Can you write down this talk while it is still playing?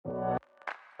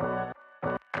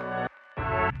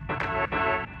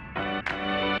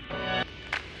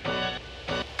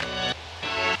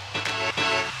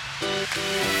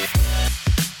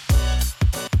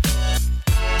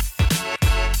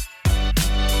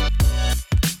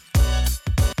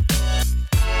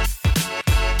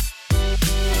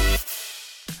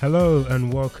Hello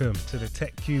and welcome to the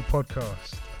TechQ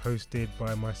podcast, hosted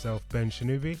by myself, Ben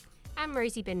Shanubi. I'm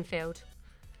Rosie Binfield.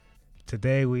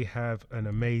 Today we have an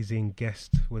amazing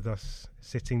guest with us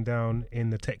sitting down in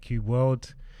the TechQ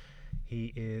world.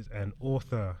 He is an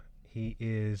author. He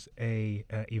is a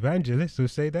evangelist, we'll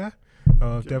say that,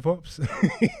 of DevOps.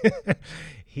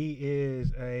 He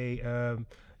is a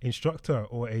instructor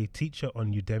or a teacher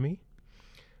on Udemy.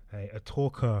 A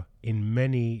talker in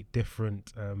many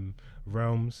different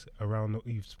realms around.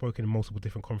 You've spoken in multiple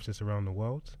different conferences around the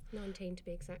world. 19 to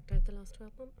be exact over the last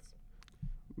 12 months.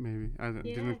 Maybe. I Yeah,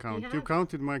 didn't count. you You have.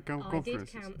 counted my conferences. I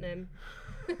did count them.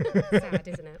 Sad,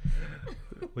 isn't it?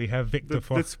 We have Victor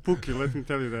That's spooky, let me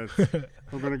tell you that.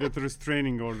 I'm going to get a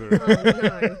restraining order. Oh,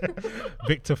 no.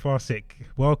 Victor Farsick.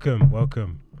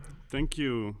 Welcome. Thank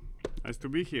you. Nice to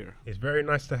be here. It's very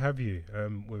nice to have you.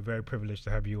 We're very privileged to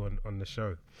have you on the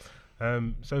show.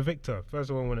 So Victor,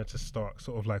 first of all, I wanted to start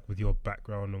sort of like with your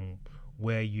background and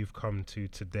where you've come to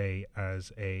today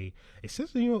as it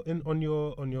says on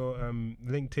your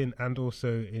LinkedIn and also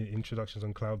in introductions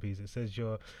on CloudBees, it says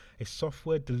you're a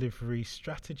software delivery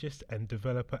strategist and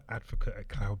developer advocate at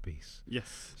CloudBees.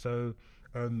 Yes. So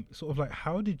sort of like,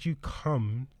 how did you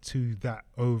come to that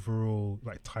overall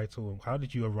like title? How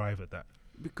did you arrive at that?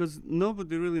 Because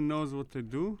nobody really knows what I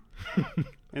do.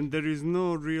 And there is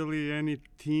no really any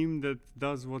team that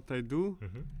does what I do.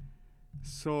 Mm-hmm.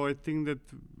 So I think that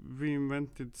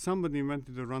somebody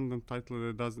invented a random title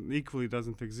that doesn't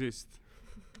exist.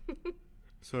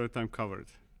 So that I'm covered.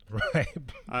 Right.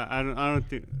 I don't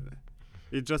think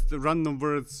it's just random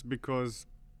words because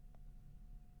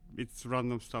it's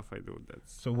random stuff I do.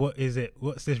 So what is it?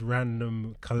 What's this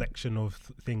random collection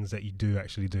of things that you do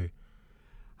actually do?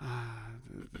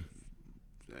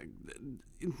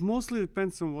 It mostly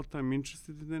depends on what I'm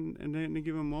interested in any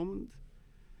given moment.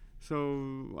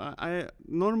 So I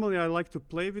normally like to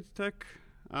play with tech.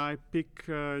 I pick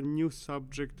a new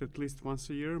subject at least once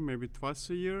a year, maybe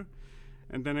twice a year,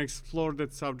 and then explore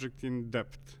that subject in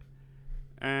depth.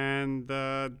 And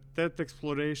that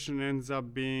exploration ends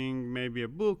up being maybe a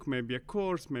book, maybe a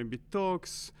course, maybe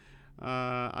talks.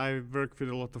 I work with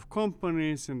a lot of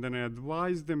companies, and then I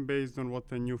advise them based on what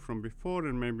I knew from before,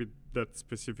 and maybe that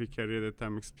specific area that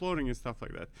I'm exploring and stuff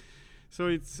like that. So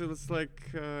it's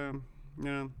like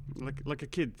like a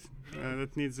kid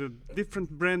that needs a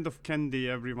different brand of candy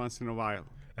every once in a while.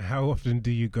 How often do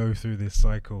you go through this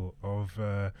cycle of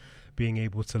being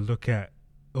able to look at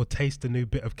or taste a new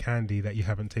bit of candy that you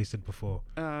haven't tasted before?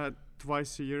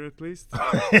 Twice a year at least.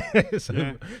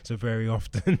 So very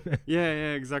often.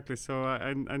 yeah, exactly. So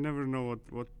I never know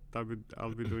what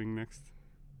I'll be doing next.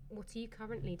 What are you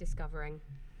currently discovering?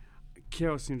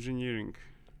 Chaos engineering.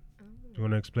 Oh. Do you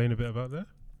want to explain a bit about that?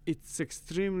 It's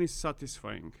extremely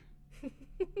satisfying.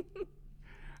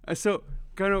 So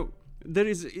kind of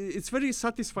it's very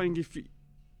satisfying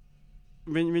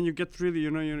when you get really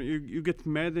you get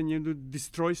mad and you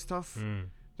destroy stuff.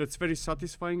 That's very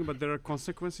satisfying, but there are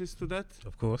consequences to that.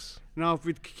 Of course. Now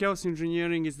with chaos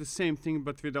engineering is the same thing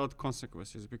but without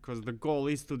consequences, because the goal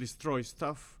is to destroy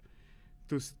stuff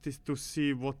to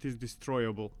see what is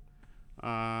destroyable.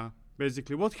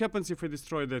 Basically, what happens if I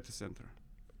destroy a data center?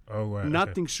 Oh, right.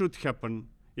 Nothing should happen.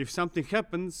 If something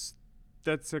happens,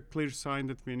 that's a clear sign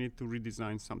that we need to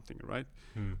redesign something, right?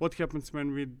 What happens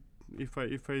when if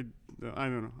I I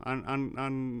don't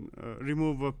know,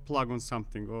 remove a plug on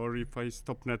something, or if I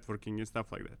stop networking and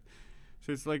stuff like that?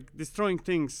 So it's like destroying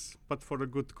things, but for a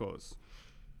good cause.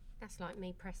 That's like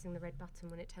me pressing the red button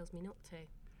when it tells me not to,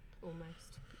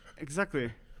 almost.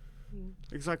 Exactly.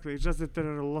 Exactly. It's just that there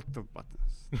are a lot of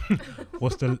buttons.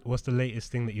 What's the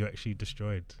latest thing that you actually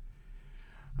destroyed?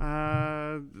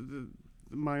 My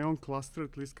own cluster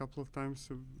at least a couple of times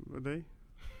a day.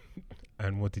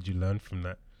 And what did you learn from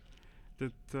that?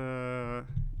 That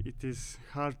it is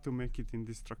hard to make it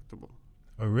indestructible.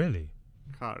 Oh, really?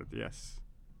 Hard, yes.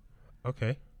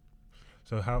 Okay.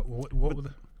 So what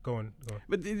would go on.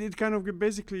 But it kind of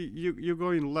basically you go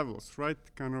in levels, right?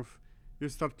 Kind of you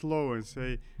start low and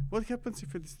say, what happens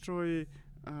if I destroy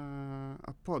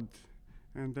a pod?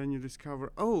 And then you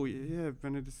discover, oh yeah,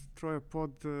 when I destroy a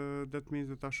pod, that means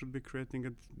that I should be creating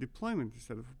a deployment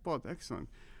instead of a pod. Excellent.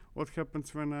 What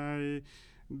happens when I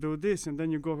do this? And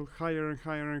then you go higher and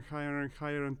higher and higher and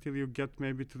higher until you get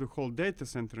maybe to the whole data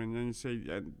center, and then you say,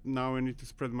 now I need to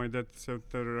spread my data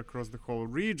center across the whole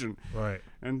region. Right.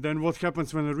 And then what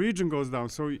happens when the region goes down?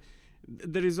 So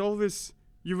there is always,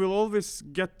 you will always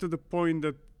get to the point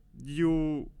that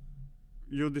you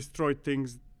destroy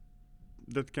things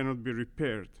that cannot be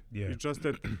repaired. Yeah. It's just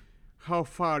that how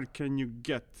far can you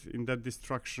get in that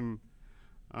destruction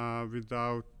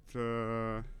without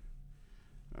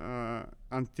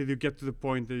until you get to the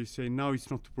point that you say, now it's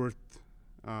not worth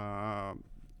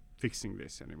fixing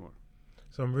this anymore.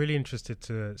 So I'm really interested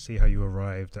to see how you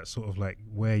arrived at sort of like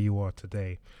where you are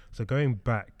today. So going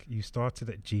back, you started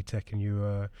at GTech and you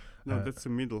were... No, that's the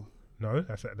middle. No,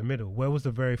 that's at the middle. Where was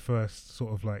the very first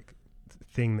sort of like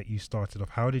thing that you started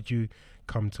off? How did you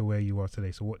come to where you are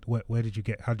today? So where did you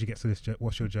get, how did you get to this,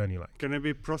 what's your journey like? Can I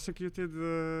be prosecuted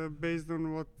based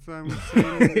on what I'm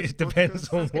saying? in this It depends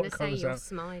podcast? I on was going what to say comes you're out.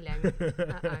 smiling.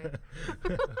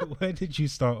 Uh-oh. Where did you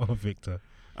start off, Victor?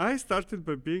 I started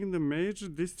by being the major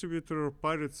distributor of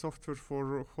pirate software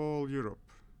for whole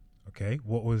Europe. Okay,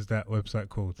 what was that website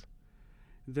called?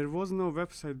 There was no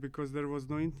website because there was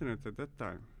no internet at that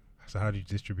time. So how did you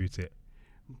distribute it?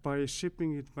 By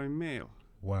shipping it by mail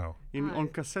Wow. on Oh.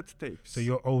 cassette tapes. So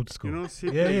you're old school. You know,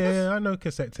 CD yeah, tapes. yeah, I know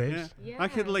cassette tapes. Yeah. I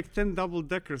had like 10 double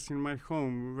deckers in my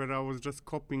home where I was just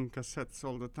copying cassettes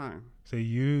all the time. So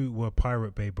you were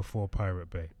Pirate Bay before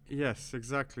Pirate Bay. Yes,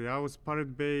 exactly. I was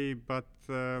Pirate Bay, but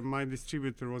my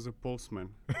distributor was a postman.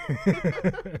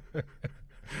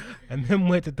 And then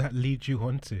where did that lead you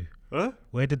on to? Huh?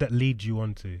 Where did that lead you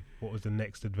on to? What was the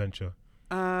next adventure?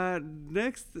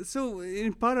 Next, so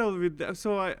in parallel with that,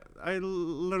 so I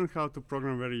learned how to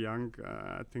program very young.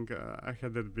 I think I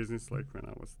had that business like when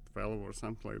I was 12 or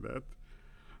something like that.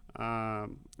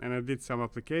 And I did some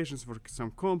applications for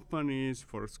some companies,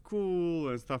 for school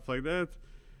and stuff like that.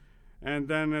 And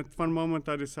then at one moment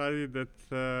I decided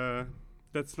that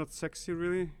that's not sexy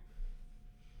really.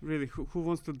 Really, who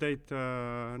wants to date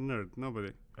a nerd?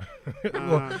 Nobody.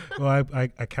 Well,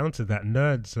 I countered that.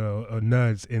 Nerds or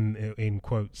nerds in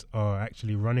quotes are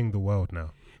actually running the world now.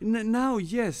 Now,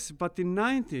 yes, but in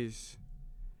 90s,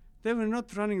 they were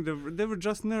not running they were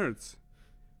just nerds.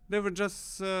 They were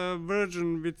just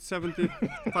virgin with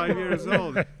 75 years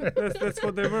old. That's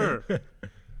what they were.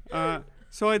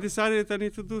 So I decided I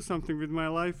need to do something with my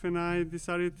life, and I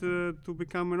decided to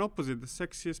become an opposite, the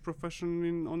sexiest profession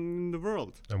in the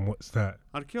world. And what's that?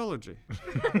 Archaeology.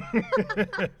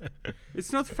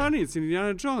 It's not funny. It's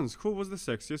Indiana Jones. Who was the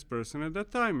sexiest person at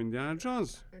that time? Indiana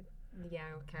Jones. Yeah,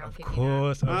 okay, I'll Of give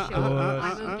course, you of that. I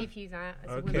course. will give you that as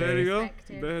a Okay. woman's There you go.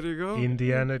 perspective. There you go.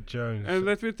 Indiana Jones. And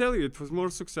let me tell you, it was more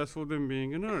successful than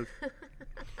being a nerd.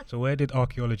 So where did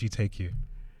archaeology take you?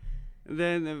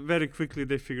 Then very quickly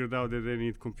they figured out that they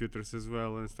need computers as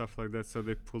well and stuff like that, so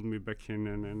they pulled me back in,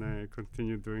 and I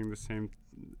continued doing the same.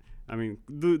 I mean,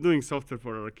 doing software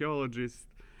for archaeologists,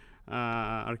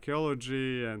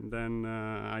 archaeology, and then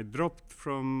I dropped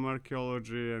from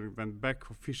archaeology and went back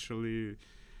officially,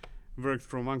 worked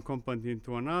from one company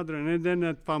into another, and then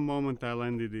at one moment I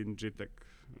landed in GTech,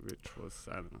 which was,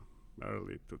 I don't know,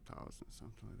 early 2000,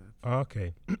 something like that.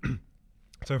 Okay.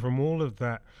 So from all of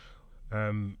that,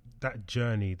 that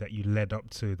journey that you led up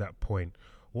to that point,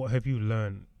 what have you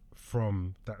learned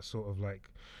from that sort of like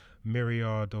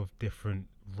myriad of different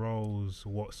roles?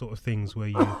 What sort of things were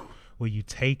you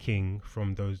taking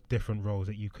from those different roles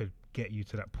that you could get you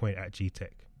to that point at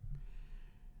GTech?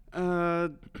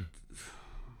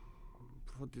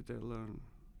 What did I learn?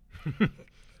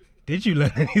 Did you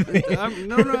learn anything?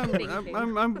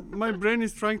 My brain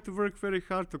is trying to work very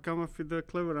hard to come up with a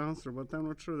clever answer, but I'm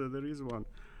not sure that there is one.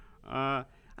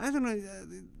 I don't know.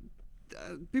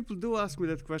 People do ask me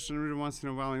that question every once in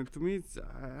a while, and to me,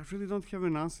 I really don't have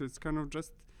an answer. It's kind of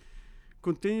just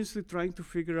continuously trying to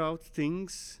figure out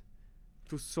things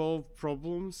to solve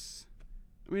problems.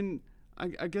 I mean,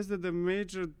 I guess that the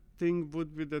major thing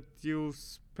would be that you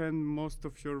spend most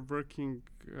of your working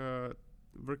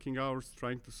hours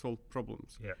trying to solve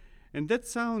problems. Yeah. And that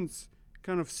sounds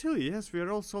kind of silly. Yes, we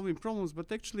are all solving problems,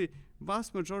 but actually,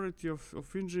 vast majority of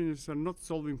engineers are not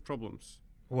solving problems.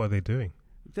 What are they doing?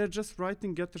 They're just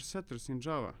writing getter-setters in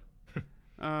Java.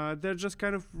 They're just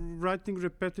kind of writing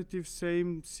repetitive,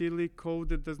 same silly code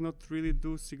that does not really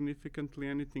do significantly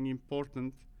anything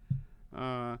important.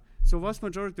 So vast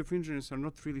majority of engineers are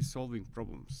not really solving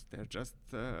problems. They're just,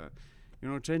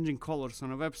 changing colors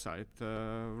on a website,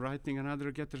 writing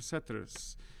another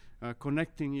getter-setters,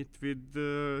 connecting it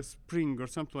with Spring or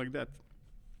something like that.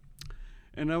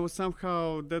 And I was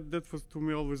somehow, that was to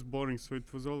me always boring, so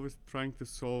it was always trying to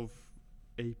solve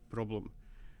a problem.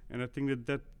 And I think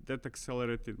that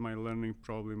accelerated my learning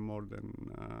probably more than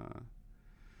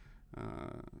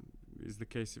is the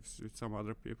case with some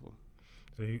other people.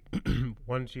 So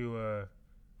once you were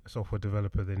a software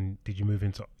developer, then did you move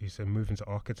into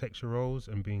architecture roles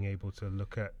and being able to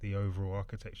look at the overall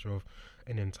architecture of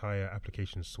an entire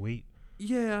application suite?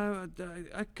 Yeah,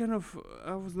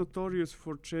 I was notorious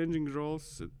for changing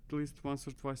roles at least once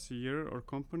or twice a year or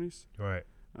companies. Right.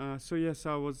 So yes,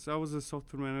 I was a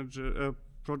software manager,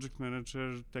 project manager,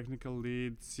 technical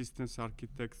lead, systems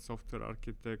architect, software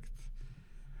architect,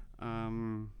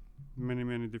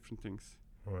 many different things.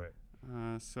 Right.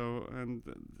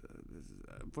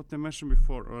 What I mentioned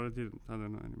before, or I didn't, I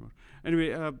don't know anymore. Anyway,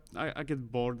 I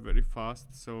get bored very fast,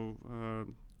 so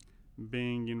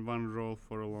being in one role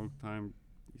for a long time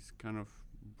is kind of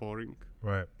boring.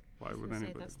 Right. Why I was would gonna say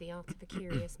anybody? that's the art of the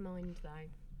curious mind, though,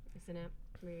 isn't it?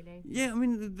 Really. Yeah, I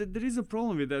mean, there is a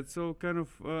problem with that. So kind of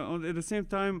at the same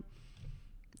time,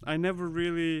 I never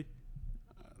really,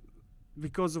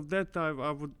 because of that,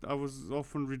 I was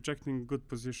often rejecting good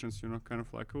positions. You know, kind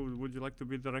of like, oh, would you like to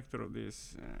be director of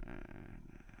this?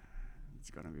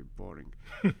 It's gonna be boring.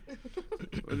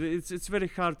 But it's very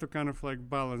hard to kind of like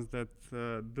balance that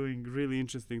doing really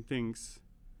interesting things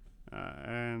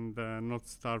and not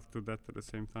starve to that at the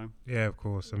same time. Yeah, of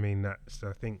course. I mean,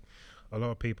 I think a lot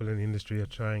of people in the industry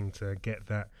are trying to get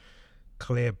that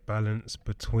clear balance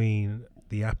between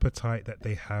the appetite that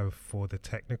they have for the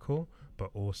technical, but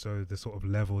also the sort of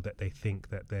level that they think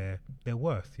that they're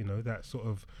worth. You know, that sort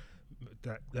of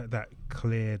that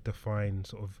clear, defined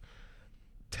sort of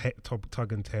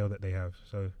tug and tail that they have.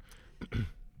 So,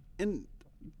 and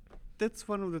that's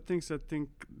one of the things I think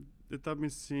that I've been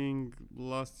seeing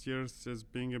last years as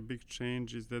being a big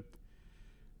change, is that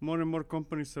more and more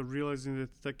companies are realizing that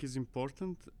tech is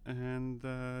important and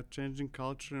changing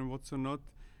culture and what's not.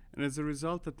 And as a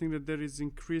result, I think that there is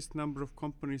increased number of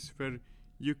companies where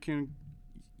you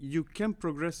can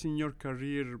progress in your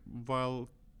career while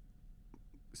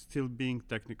still being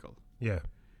technical. yeah.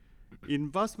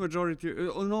 In vast majority,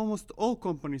 on almost all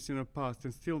companies in the past,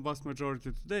 and still vast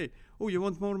majority today, oh, you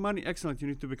want more money? Excellent, you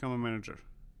need to become a manager.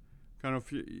 Kind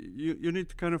of, you need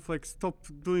to kind of like stop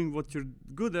doing what you're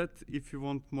good at if you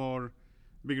want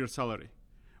bigger salary.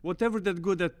 Whatever that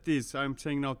good at is, I'm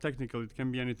saying now technical, it can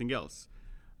be anything else.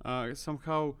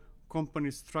 Somehow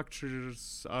company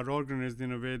structures are organized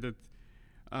in a way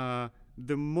that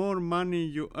the more money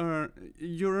you earn,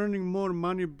 you're earning more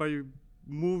money by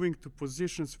moving to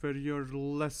positions where you're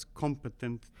less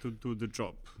competent to do the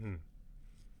job.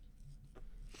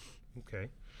 Okay.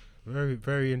 Very,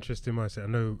 very interesting mindset. I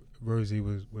know Rosie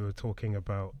we were talking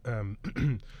about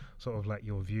sort of like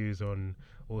your views on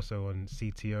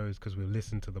CTOs, because we've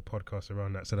listened to the podcast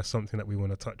around that. So that's something that we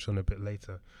want to touch on a bit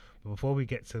later. But before we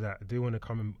get to that, I do want to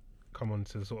come on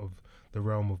to sort of the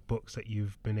realm of books that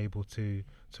you've been able to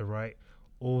write,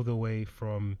 all the way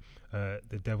from the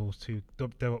DevOps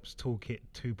Toolkit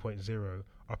 2.0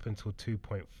 up until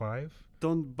 2.5.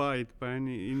 Don't buy it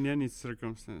in any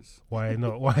circumstance. Why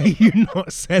not? Why are you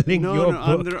not selling your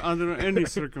book? Under any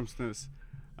circumstance.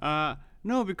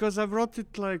 No, because I wrote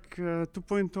it like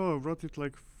 2.0. I wrote it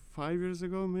like 5 years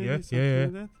ago, maybe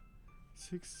something like that.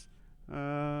 6.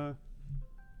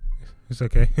 It's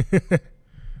okay. Is that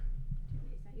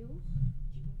yours?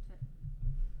 Do you want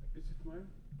it? Is it mine?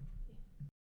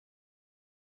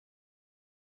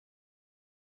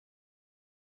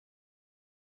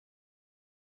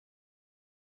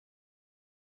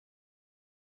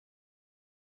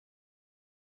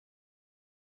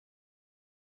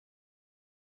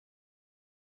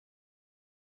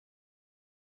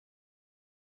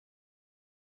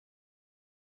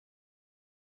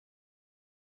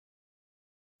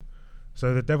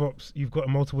 So the DevOps, you've got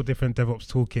multiple different DevOps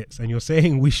toolkits, and you're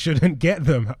saying we shouldn't get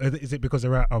them. Is it because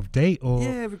they're out of date, or?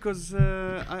 Yeah, because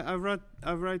I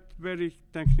write very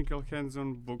technical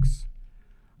hands-on books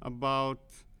about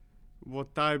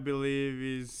what I believe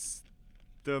is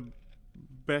the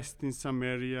best in some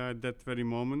area at that very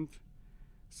moment.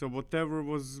 So whatever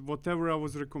I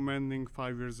was recommending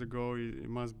 5 years ago, it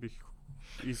must be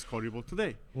is horrible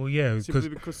today. Well, yeah, simply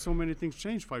because so many things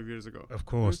changed 5 years ago. Of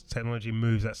course, technology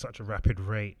moves at such a rapid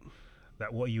rate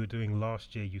that what you were doing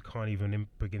last year, you can't even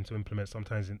begin to implement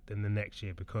sometimes in the next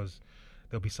year, because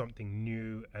there'll be something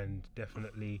new and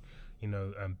definitely,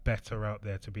 better out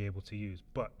there to be able to use.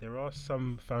 But there are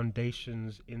some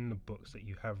foundations in the books that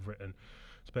you have written,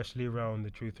 especially around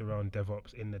the truth around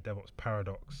DevOps in the DevOps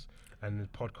Paradox and the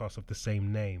podcast of the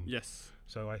same name. Yes.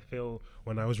 So I feel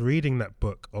when I was reading that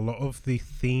book, a lot of the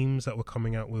themes that were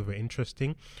coming out with were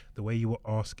interesting. The way you were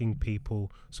asking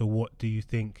people, so what do you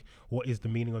think? What is the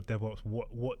meaning of DevOps?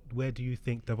 Where do you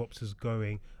think DevOps is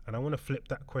going? And I want to flip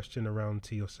that question around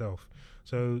to yourself.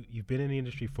 So you've been in the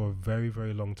industry for a very,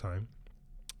 very long time.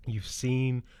 You've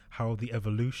seen how the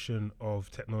evolution of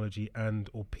technology and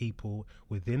or people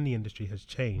within the industry has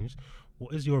changed.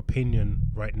 What is your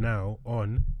opinion right now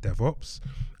on DevOps,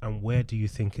 and where do you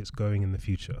think it's going in the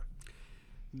future?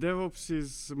 DevOps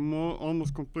is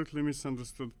almost completely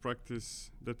misunderstood practice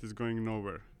that is going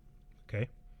nowhere. Okay.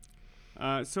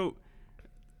 So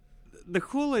the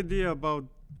whole idea about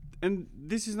and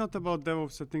this is not about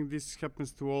DevOps. I think this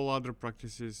happens to all other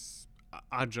practices,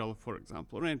 Agile, for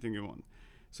example, or anything you want.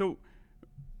 So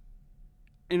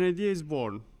an idea is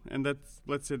born, and that's,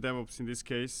 let's say, DevOps in this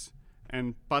case,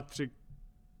 and Patrick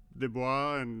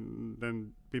Debois and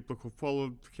then people who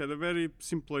followed had a very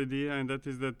simple idea, and that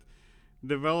is that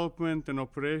development and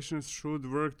operations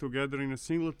should work together in a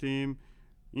single team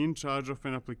in charge of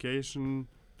an application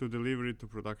to deliver it to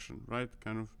production, right?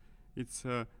 Kind of, it's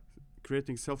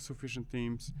creating self-sufficient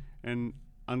teams and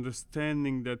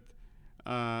understanding that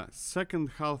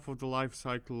second half of the life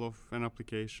cycle of an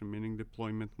application, meaning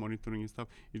deployment, monitoring and stuff,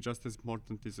 is just as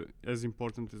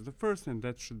important as the first, and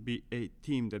that should be a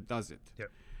team that does it. Yep.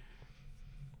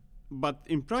 But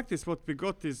in practice, what we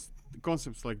got is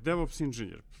concepts like DevOps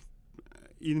engineer,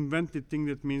 invented thing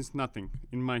that means nothing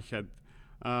in my head,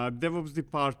 DevOps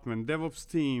department, DevOps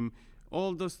team,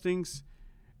 all those things,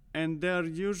 and they are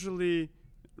usually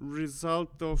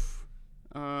result of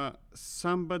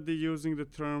somebody using the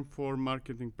term for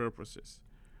marketing purposes.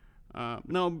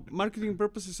 Now, marketing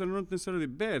purposes are not necessarily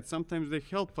bad. Sometimes they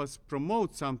help us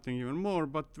promote something even more,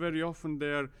 but very often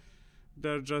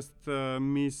they're just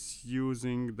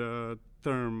misusing the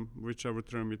term, whichever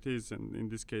term it is, and in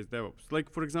this case, DevOps. Like,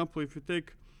 for example, if you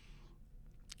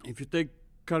take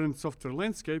current software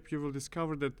landscape, you will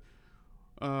discover that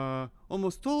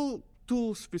almost all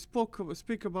tools we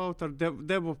speak about are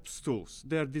DevOps tools.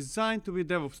 They are designed to be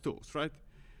DevOps tools, right?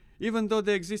 Even though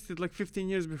they existed like 15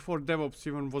 years before DevOps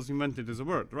even was invented as a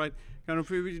word, right? Kind of,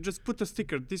 we just put a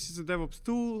sticker. This is a DevOps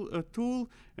tool,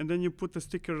 and then you put a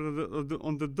sticker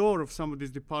on the door of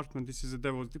somebody's department. This is a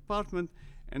DevOps department,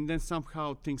 and then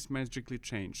somehow things magically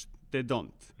change. They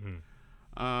don't.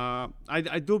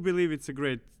 I do believe it's a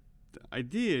great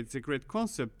idea. It's a great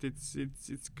concept.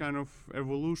 It's kind of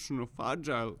evolution of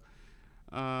Agile,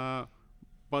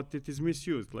 but it is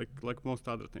misused like most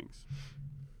other things.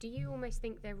 Do you almost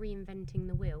think they're reinventing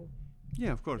the wheel?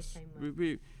 Yeah, of course. same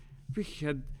way? We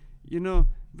had,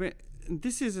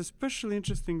 this is especially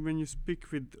interesting when you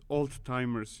speak with old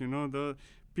timers. The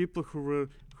people who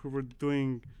were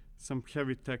doing some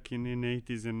heavy tech in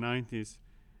 80s and 90s,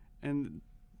 and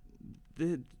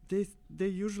they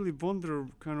usually wonder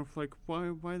kind of like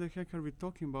why the heck are we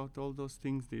talking about all those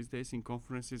things these days in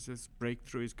conferences as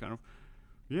breakthroughs? Kind of,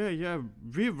 yeah,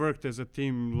 we worked as a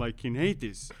team like in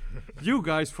 80s. You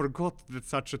guys forgot that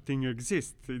such a thing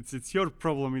exists. It's your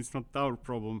problem, it's not our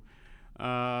problem.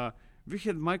 We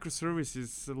had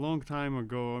microservices a long time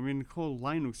ago. I mean, whole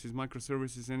Linux is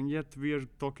microservices, and yet we are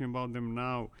talking about them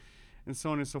now, and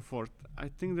so on and so forth. I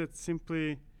think that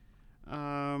simply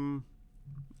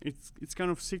it's kind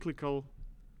of cyclical,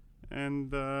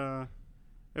 and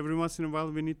every once in a while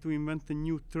we need to invent a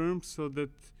new term so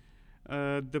that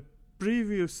the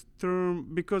previous term,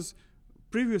 because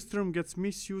previous term gets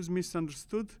misused,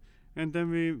 misunderstood, and then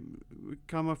we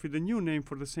come up with a new name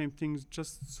for the same things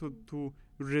just so to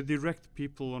redirect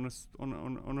people on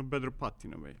a better path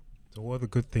in a way. So what are the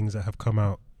good things that have come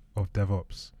out of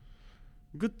DevOps?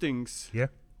 Good things. Yeah.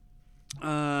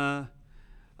 A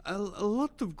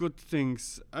lot of good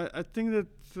things. I think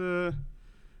that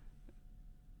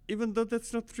even though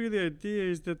that's not really idea,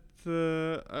 is that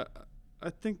I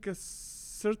think a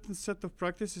certain set of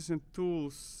practices and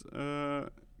tools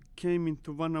came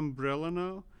into one umbrella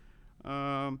now.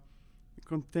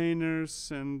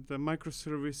 Containers and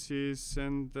microservices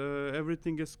and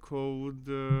everything as code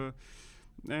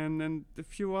and a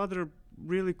few other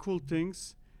really cool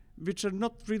things which are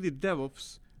not really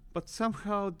DevOps, but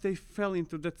somehow they fell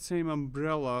into that same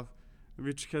umbrella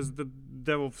which has the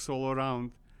DevOps all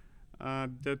around.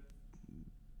 That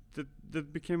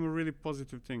became a really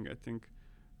positive thing, I think.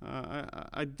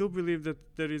 I do believe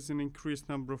that there is an increased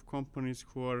number of companies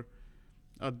who are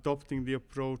adopting the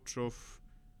approach of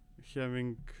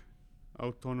having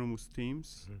autonomous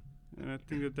teams, and I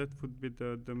think that would be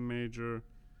the major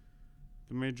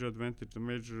advantage, the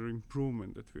major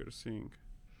improvement that we are seeing.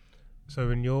 So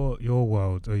in your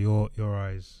world or your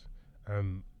eyes,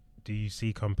 do you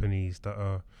see companies that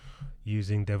are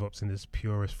using DevOps in this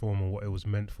purest form or what it was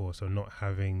meant for? So not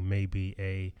having maybe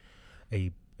a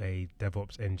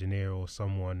DevOps engineer or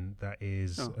someone that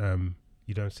is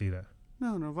you don't see that?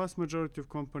 No. Vast majority of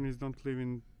companies don't live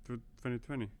in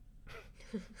 2020.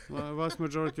 Vast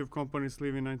majority of companies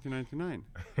live in 1999.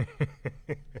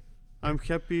 I'm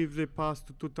happy if they pass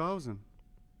to 2000.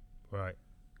 Right.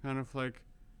 Kind of like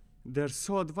they're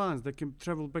so advanced, they can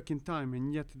travel back in time,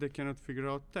 and yet they cannot figure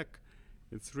out tech.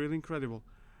 It's really incredible.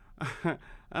 There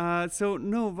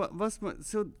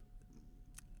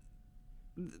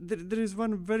is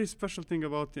one very special thing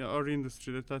about our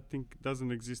industry that I think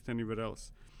doesn't exist anywhere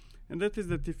else, and that is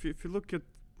that if you look at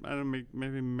I don't know,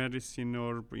 maybe medicine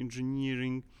or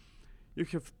engineering. You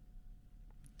have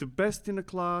the best in a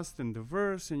class, then the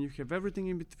worst, and you have everything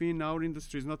in between. Our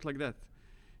industry is not like that.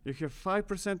 You have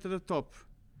 5% at the top,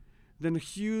 then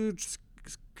huge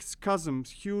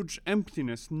chasms, huge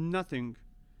emptiness, nothing,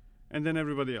 and then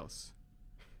everybody else.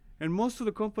 And most of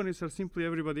the companies are simply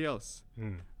everybody else.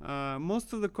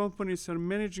 Most of the companies are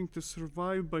managing to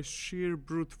survive by sheer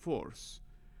brute force.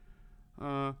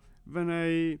 When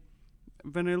I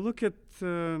look at,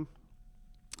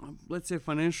 let's say,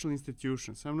 financial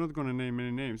institutions, I'm not going to name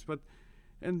any names,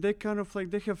 and they kind of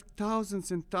like, they have thousands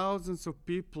and thousands of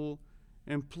people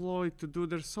employed to do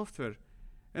their software.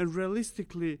 And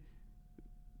realistically,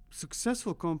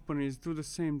 successful companies do the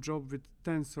same job with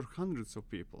tens or hundreds of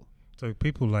people. So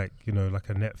people like, like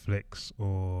a Netflix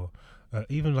or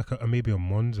even like maybe a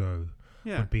Monzo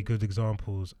would be good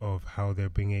examples of how they're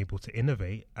being able to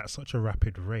innovate at such a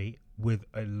rapid rate with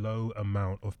a low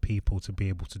amount of people to be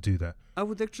able to do that. I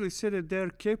would actually say that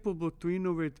they're capable to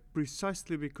innovate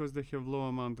precisely because they have low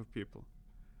amount of people.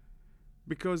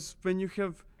 Because when you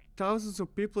have thousands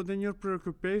of people, then your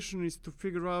preoccupation is to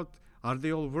figure out, are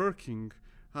they all working?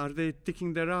 Are they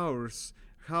taking their hours?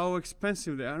 How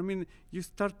expensive they are? I mean, you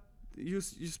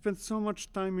spend so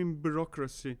much time in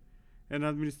bureaucracy and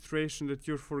administration that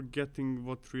you're forgetting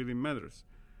what really matters.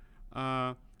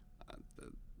 I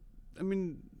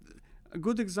mean, a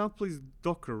good example is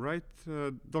Docker, right?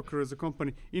 Docker as a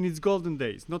company in its golden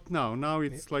days, not now. Now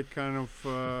it's like kind of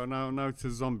now it's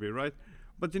a zombie, right?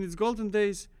 But in its golden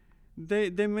days, they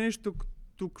managed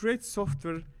to create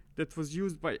software that was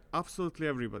used by absolutely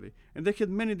everybody. And they had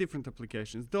many different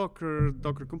applications. Docker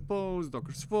Compose,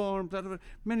 Docker Swarm,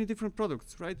 many different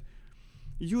products, right?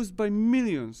 Used by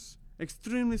millions,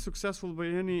 extremely successful by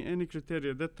any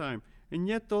criteria at that time. And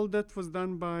yet all that was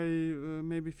done by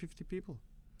maybe 50 people.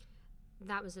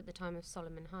 That was at the time of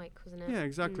Solomon Hike, wasn't it? Yeah,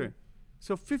 exactly.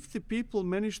 So 50 people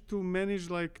managed to manage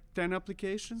like 10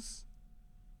 applications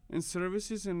and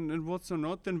services and what's or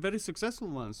not, and very successful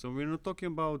ones. So we're not talking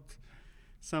about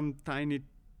some tiny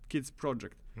kids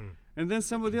project. And then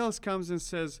somebody else comes and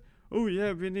says, oh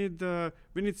yeah, we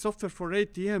need software for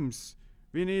ATMs.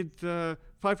 We need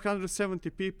 570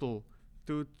 people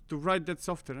to write that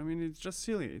software. I mean, it's just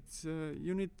silly. It's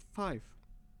you need 5.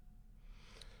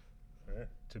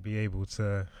 To be able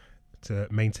to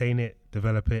maintain it,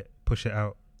 develop it, push it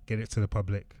out, get it to the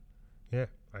public. Yeah,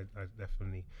 I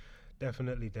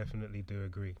definitely do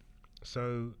agree.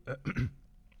 So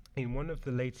in one of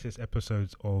the latest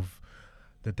episodes of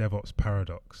the DevOps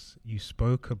Paradox, you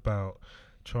spoke about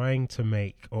trying to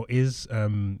make, or is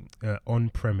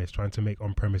on-premise, trying to make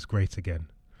on-premise great again.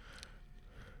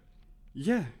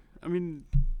 Yeah, I mean,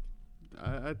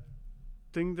 I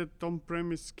think that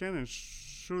on-premise can and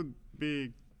should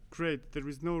be great. There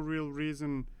is no real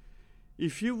reason.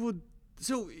 If you're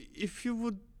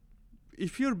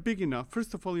big enough,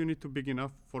 first of all, you need to be big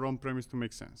enough for on-premise to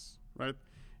make sense, right?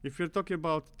 If you're talking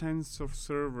about tens of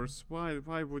servers,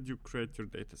 why would you create your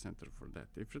data center for that?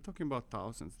 If you're talking about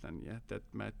thousands, then yeah, that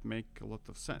might make a lot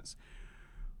of sense.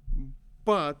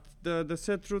 But the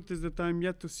sad truth is that I'm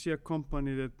yet to see a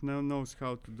company that now knows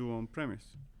how to do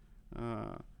on-premise.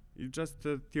 It just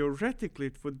theoretically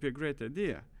it would be a great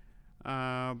idea,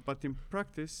 but in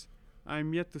practice,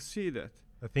 I'm yet to see that.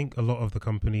 I think a lot of the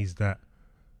companies that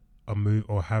are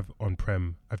or have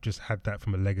on-prem have just had that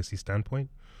from a legacy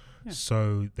standpoint. Yeah.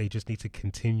 So they just need to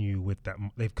continue with that.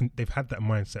 They've had that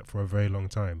mindset for a very long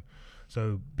time.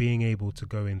 So being able to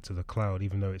go into the cloud,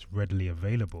 even though it's readily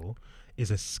available,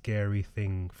 is a scary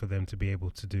thing for them to be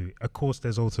able to do. Of course,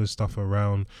 there's also stuff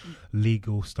around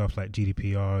legal stuff like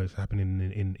GDPR is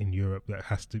happening in Europe that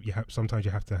has to. Sometimes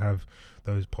you have to have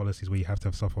those policies where you have to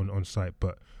have stuff on site.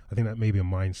 But I think that may be a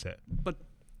mindset. But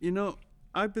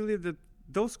I believe that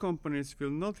those companies will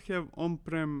not have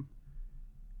on-prem,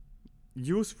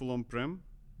 useful on-prem,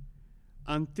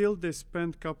 until they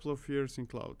spend a couple of years in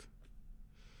cloud.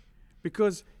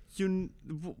 Because the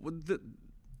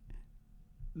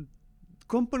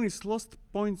companies lost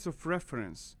points of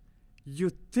reference. You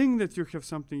think that you have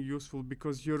something useful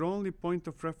because your only point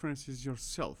of reference is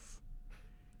yourself.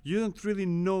 You don't really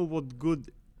know what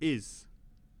good is.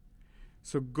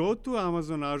 So go to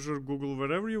Amazon, Azure, Google,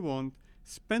 wherever you want,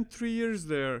 spend 3 years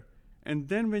there, and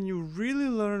then when you really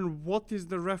learn what is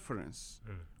the reference,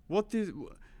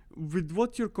 with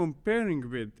what you're comparing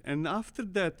with, and after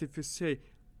that, if you say,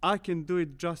 I can do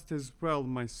it just as well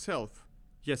myself,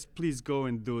 yes, please go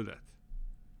and do that.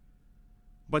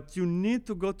 But you need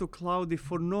to go to cloud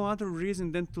for no other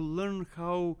reason than to learn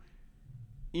how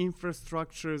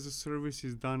infrastructure as a service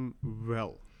is done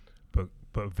well. But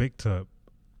Victor,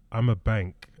 I'm a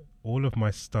bank. All of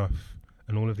my stuff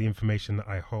and all of the information that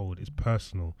I hold is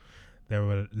personal. There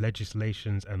are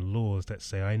legislations and laws that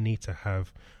say I need to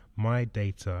have my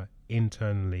data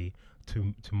internally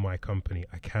to my company.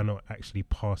 I cannot actually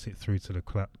pass it through to the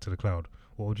cloud.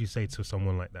 What would you say to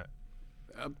someone like that?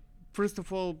 First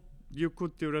of all, you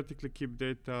could theoretically keep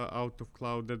data out of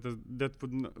cloud. That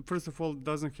would first of all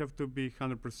doesn't have to be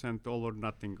 100% all or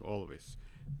nothing always.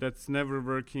 That's never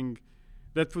working.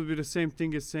 That would be the same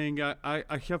thing as saying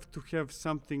I have to have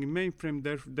something in mainframe,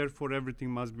 therefore everything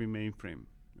must be mainframe,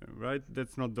 right?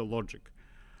 That's not the logic.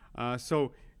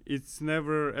 So it's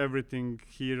never everything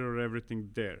here or everything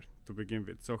there to begin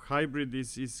with. So hybrid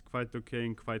is quite okay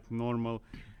and quite normal.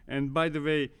 And by the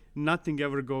way, nothing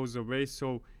ever goes away.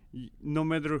 So no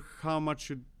matter how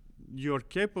much you're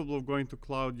capable of going to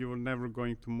cloud, you are never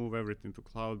going to move everything to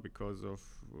cloud because of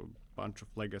a bunch of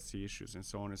legacy issues and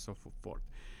so on and so forth.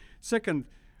 Second,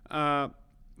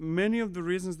 many of the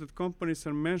reasons that companies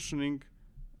are mentioning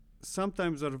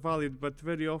sometimes are valid, but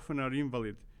very often are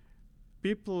invalid.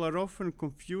 People are often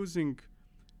confusing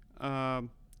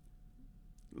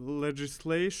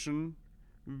legislation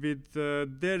with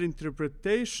their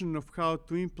interpretation of how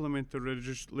to implement the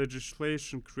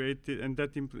legislation created, and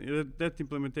that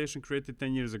implementation created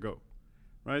 10 years ago,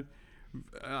 right?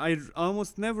 I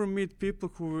almost never meet people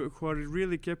who are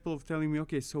really capable of telling me,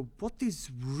 okay, so what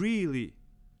is really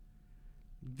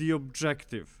the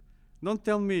objective? Don't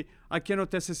tell me I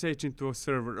cannot SSH into a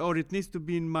server or it needs to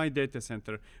be in my data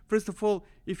center. First of all,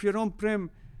 if you're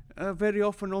on-prem, very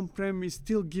often on-prem is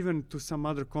still given to some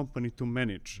other company to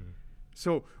manage.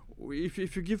 So if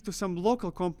you give to some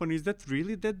local company, is that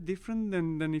really that different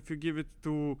than if you give it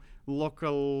to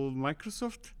local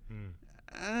Microsoft?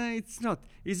 It's not.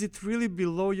 Is it really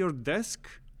below your desk?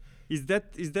 Is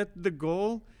that the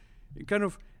goal? Kind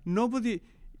of nobody.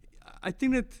 I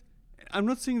think that I'm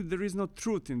not saying that there is no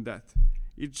truth in that.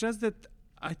 It's just that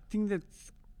I think that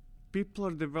people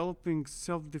are developing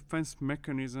self-defense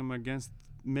mechanism against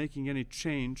making any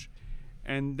change,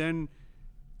 and then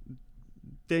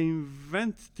they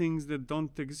invent things that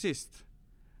don't exist.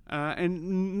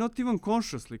 And not even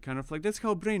consciously, kind of like that's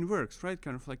how brain works, right?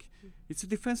 Kind of like it's a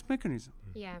defense mechanism.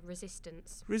 Yeah,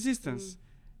 resistance. Resistance,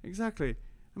 exactly.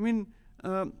 I mean,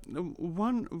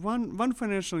 one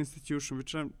financial institution,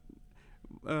 which I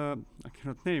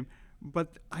cannot name,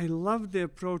 but I love the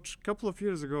approach. A couple of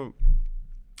years ago,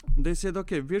 they said,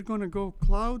 okay, we're gonna go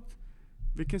cloud.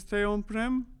 We can stay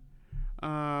on-prem.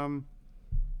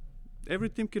 Every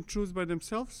team can choose by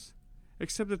themselves,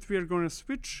 except that we are gonna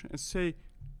switch and say,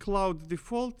 cloud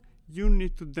default, you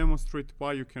need to demonstrate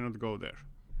why you cannot go there.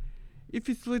 If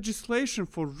it's legislation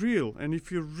for real, and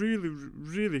if you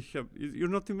really have, you're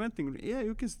not inventing, yeah,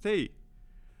 you can stay.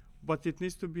 But it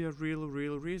needs to be a real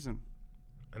reason.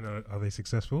 And are they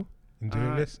successful in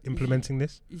doing this, implementing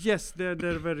this? Yes, they're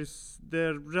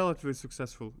relatively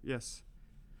successful, yes.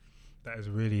 That is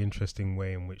a really interesting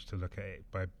way in which to look at it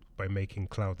by making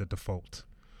cloud the default.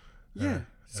 Yeah,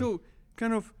 so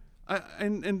kind of,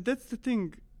 and that's the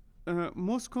thing.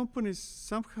 Most companies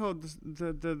somehow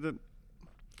the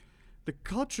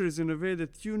culture is in a way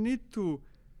that you need to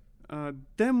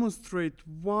demonstrate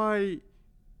why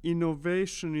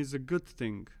innovation is a good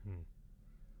thing.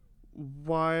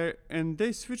 Why, and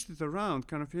they switched it around.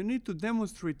 Kind of, you need to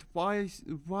demonstrate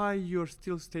why you're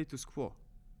still status quo.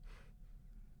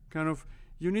 Kind of,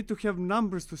 you need to have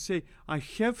numbers to say I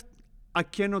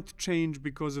cannot change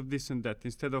because of this and that,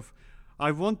 instead of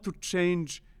I want to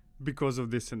change because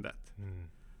of this and that.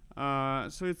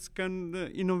 So it's kind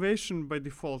of innovation by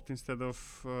default instead of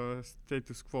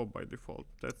status quo by default.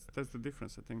 That's the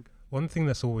difference, I think. One thing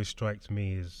that's always strikes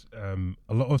me is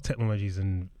a lot of technologies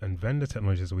and vendor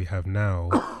technologies that we have now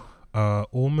are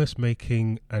almost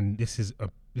making, and this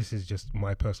is just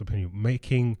my personal opinion,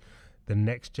 making the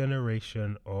next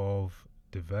generation of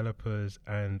developers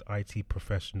and IT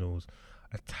professionals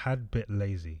a tad bit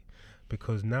lazy,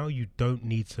 because now you don't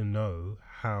need to know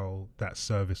how that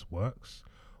service works,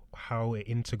 how it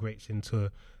integrates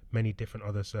into many different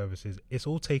other services. It's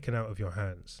all taken out of your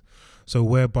hands. So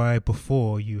whereby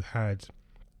before you had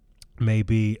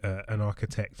maybe an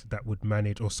architect that would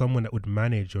manage, or someone that would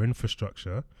manage your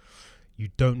infrastructure, you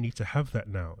don't need to have that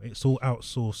now. It's all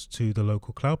outsourced to the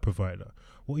local cloud provider.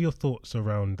 What are your thoughts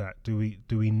around that? Do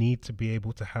we need to be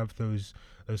able to have those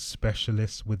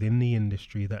specialists within the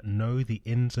industry that know the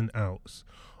ins and outs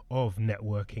of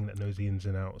networking, that knows the ins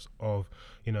and outs of,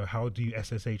 how do you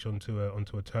SSH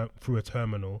through a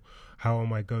terminal? How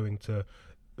am I going to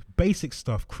basic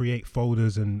stuff, create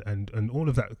folders and all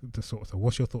of that sort of stuff?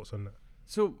 What's your thoughts on that?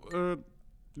 So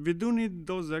we do need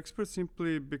those experts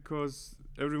simply because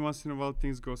every once in a while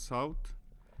things go south,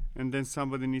 and then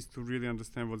somebody needs to really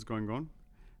understand what's going on.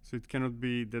 So it cannot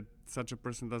be that such a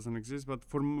person doesn't exist. But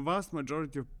for vast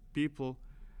majority of people,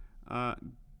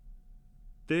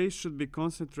 they should be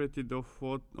concentrated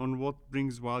on what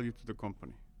brings value to the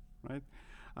company, right?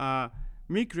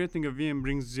 Me creating a VM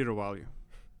brings zero value.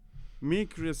 Me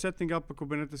setting up a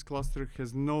Kubernetes cluster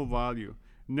has no value.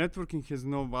 Networking has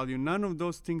no value. None of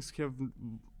those things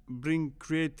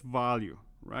create value,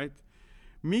 right?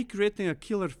 Me creating a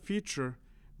killer feature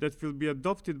that will be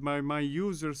adopted by my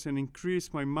users and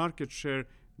increase my market share,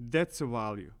 that's a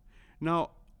value.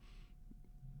 Now,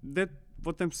 that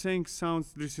what I'm saying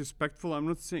sounds disrespectful. I'm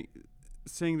not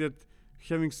saying that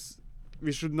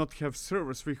we should not have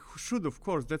servers. We should, of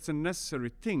course. That's a necessary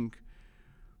thing.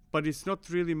 But it's not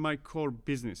really my core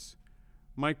business.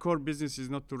 My core business is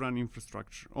not to run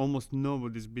infrastructure. Almost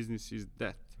nobody's business is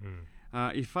that.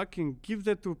 If I can give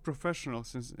that to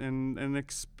professionals and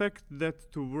expect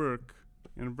that to work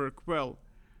and work well,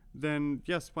 then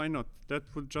yes, why not? That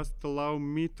would just allow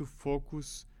me to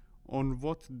focus on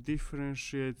what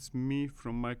differentiates me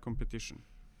from my competition.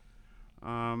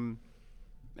 Now,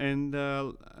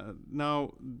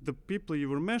 the people you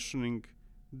were mentioning,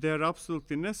 they're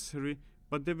absolutely necessary,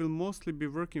 but they will mostly be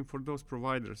working for those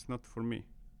providers, not for me.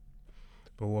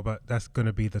 But what about, that's going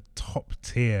to be the top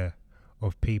tier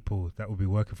of people that will be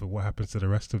working for, what happens to the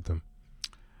rest of them?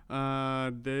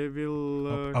 They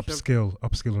will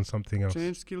upskill on something else.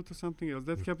 Change skill to something else.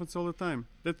 That happens all the time.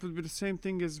 That would be the same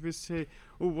thing as we say,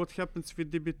 oh, what happens with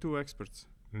DB2 experts?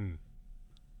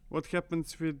 What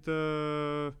happens with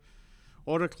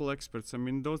Oracle experts? I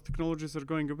mean, those technologies are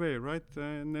going away, right?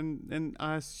 And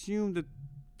I assume that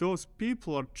those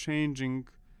people are changing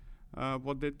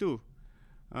what they do,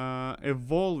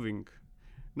 evolving.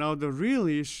 Now, the real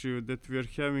issue that we are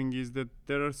having is that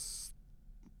there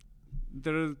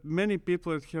are many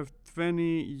people that have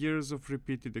 20 years of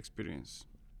repeated experience.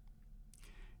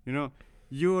 You know,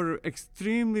 you're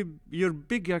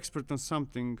big expert on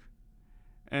something,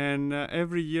 and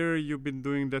every year you've been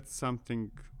doing that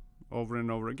something over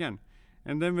and over again.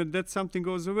 And then when that something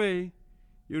goes away,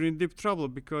 you're in deep trouble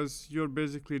because you're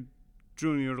basically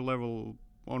junior level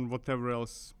on whatever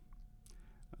else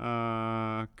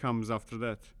comes after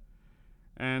that.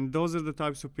 And those are the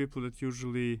types of people that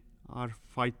usually are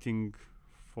fighting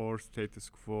for status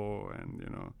quo, and you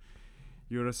know,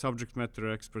 you're a subject matter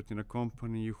expert in a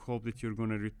company, you hope that you're going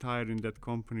to retire in that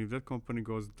company. If that company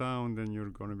goes down, then you're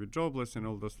going to be jobless and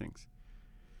all those things.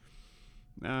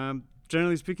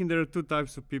 Generally speaking, there are two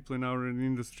types of people in our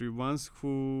industry. Ones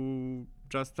who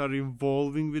just are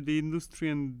evolving with the industry,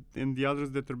 and the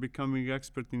others that are becoming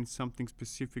expert in something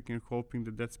specific and hoping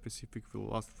that that specific will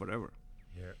last forever.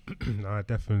 Yeah, no, I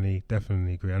definitely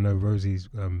agree. I know Rosie's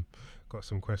got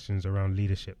some questions around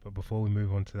leadership, but before we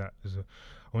move on to that, I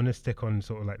want to stick on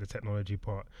sort of like the technology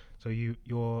part. So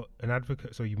you're an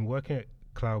advocate, so you've been working at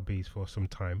CloudBees for some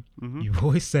time. Mm-hmm. You've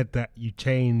always said that you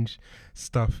change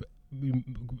stuff,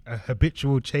 a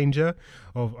habitual changer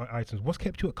of items. What's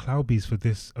kept you at CloudBees for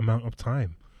this amount of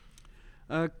time?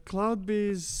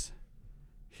 CloudBees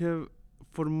have,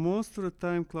 for most of the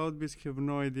time, CloudBees have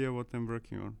no idea what I'm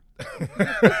working on.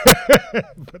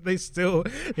 But they still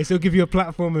give you a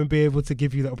platform and be able to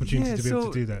give you the opportunity to be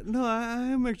able to do that. No, I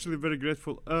am actually very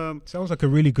grateful. Sounds like a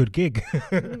really good gig.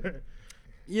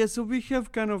 Yeah, so we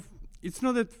have kind of, it's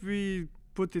not that we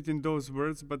put it in those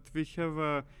words, but we have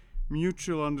a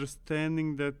mutual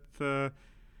understanding that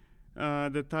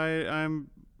I'm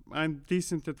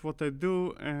decent at what I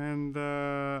do, and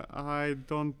I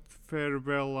don't fare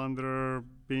well under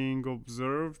being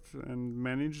observed and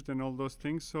managed and all those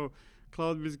things. So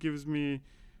CloudBees gives me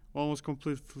almost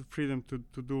complete freedom to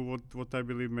do what I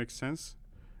believe makes sense,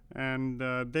 and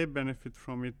they benefit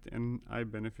from it and I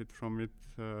benefit from it.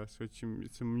 So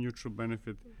it's a mutual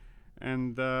benefit,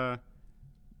 and I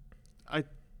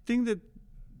think that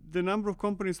the number of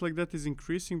companies like that is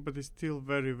increasing, but it's still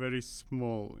very, very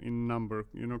small in number.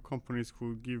 You know, companies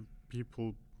who give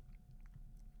people,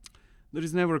 there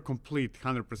is never complete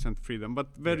 100% freedom,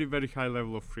 but very, very high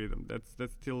level of freedom.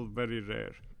 That's still very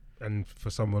rare. And for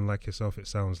someone like yourself, it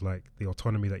sounds like the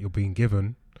autonomy that you're being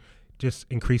given just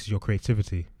increases your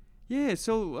creativity. Yeah,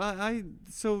 so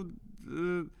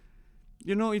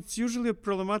you know, it's usually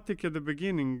problematic at the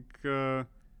beginning.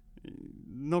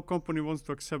 No company wants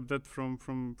to accept that from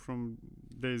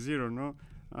day zero, no?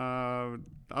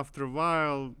 After a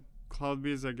while,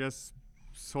 CloudBees, I guess,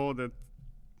 saw that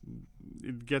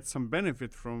it gets some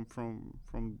benefit from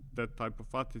that type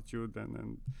of attitude,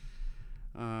 and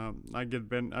I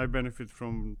benefit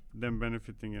from them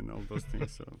benefiting and all those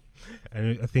things. So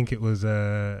And I think it was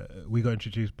we got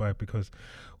introduced because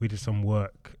we did some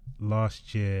work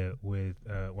last year with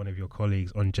one of your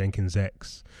colleagues on Jenkins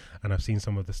X, and I've seen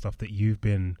some of the stuff that you've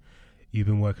been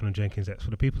working on Jenkins X.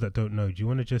 For the people that don't know, do you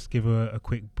want to just give a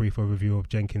quick brief overview of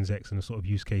Jenkins X and the sort of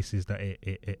use cases that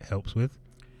it helps with?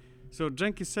 So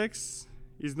Jenkins X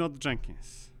is not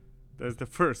Jenkins. That's the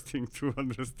first thing to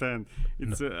understand.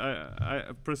 It's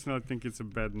I personally think it's a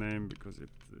bad name because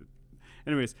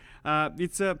anyways,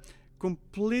 it's a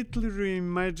completely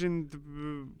reimagined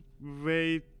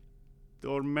way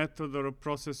or method or a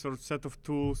process or set of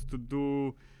tools to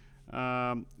do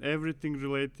everything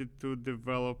related to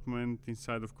development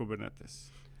inside of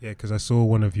Kubernetes. Yeah, because I saw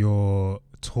one of your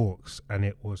talks and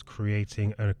it was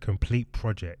creating a complete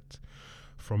project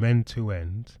from end to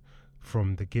end,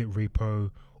 from the Git repo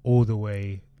all the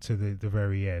way to the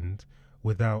very end,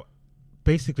 without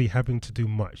basically having to do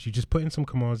much. You just put in some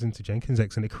commands into Jenkins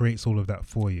X and it creates all of that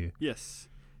for you. Yes.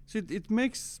 So it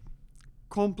makes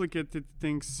complicated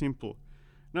things simple.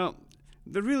 Now,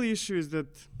 the real issue is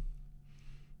that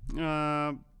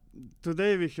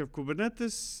today we have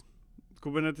Kubernetes.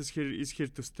 Kubernetes is here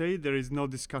to stay. There is no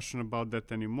discussion about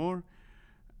that anymore.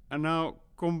 And now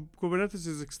Kubernetes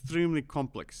is extremely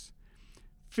complex.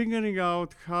 Figuring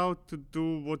out how to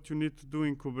do what you need to do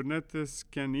in Kubernetes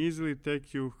can easily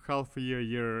take you half a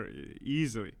year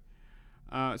easily.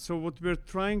 So what we're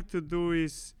trying to do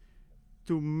is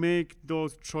to make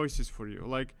those choices for you.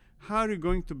 Like, how are you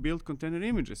going to build container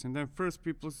images? And then first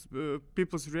people's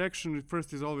reaction at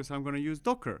first is always, I'm going to use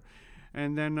Docker.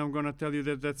 And then I'm going to tell you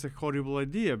that that's a horrible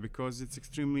idea because it's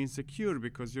extremely insecure,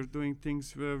 because you're doing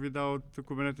things without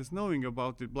Kubernetes knowing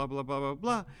about it, blah, blah, blah, blah,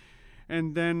 blah.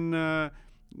 And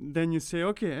then you say,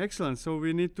 okay, excellent. So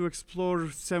we need to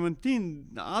explore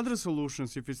 17 other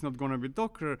solutions if it's not going to be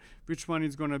Docker, which one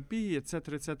it's going to be,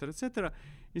 etc., etc., etc.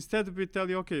 Instead, we tell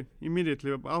you, okay,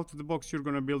 immediately out of the box, you're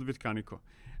going to build with Kaneko.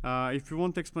 If you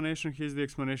want explanation, here's the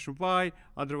explanation why.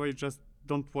 Otherwise, just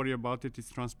don't worry about it. It's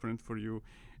transparent for you.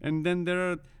 And then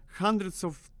there are hundreds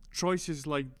of choices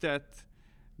like that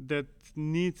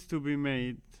need to be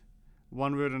made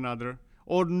one way or another,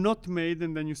 or not made,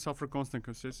 and then you suffer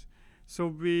consequences. So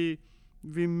we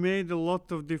made a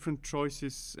lot of different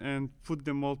choices and put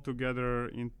them all together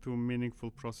into a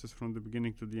meaningful process from the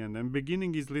beginning to the end. And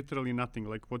beginning is literally nothing,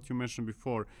 like what you mentioned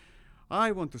before.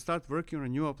 I want to start working on a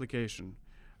new application.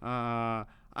 I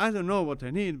don't know what I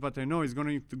need, but I know it's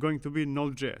going to be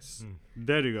Node.js.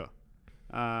 There you go.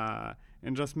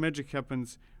 And just magic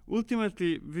happens.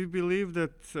 Ultimately, we believe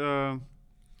that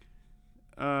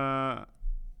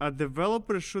a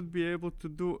developer should be able to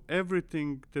do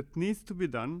everything that needs to be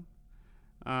done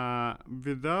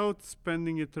without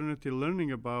spending eternity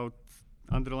learning about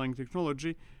underlying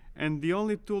technology. And the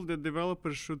only tool that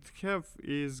developers should have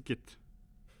is Git.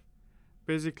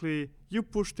 Basically, you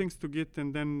push things to Git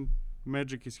and then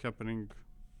magic is happening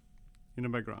in the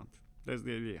background. That's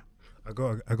the idea. I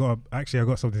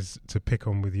got something to pick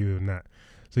on with you on that.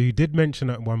 So you did mention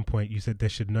at one point, you said there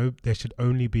should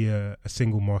only be a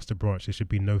single master branch. There should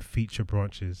be no feature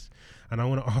branches. And I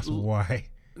want to ask why.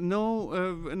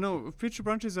 No, feature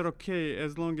branches are okay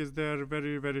as long as they're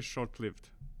very, very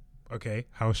short-lived. Okay,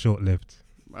 how short-lived?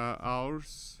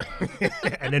 Hours.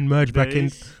 And then merge back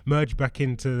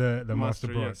into the master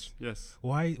branch. Yes.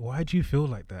 Why do you feel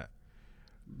like that?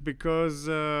 Because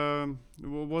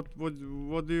what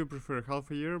do you prefer?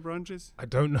 Half a year branches? I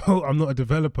don't know. I'm not a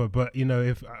developer, but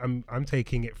if I'm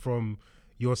taking it from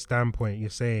your standpoint, you're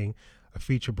saying a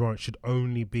feature branch should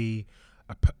only be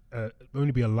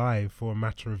alive for a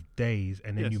matter of days,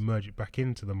 and then you merge it back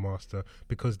into the master,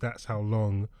 because that's how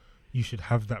long you should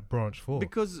have that branch for.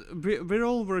 Because we're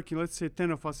all working. Let's say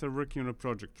 10 of us are working on a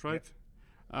project, right?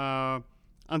 Yeah.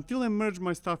 Until I merge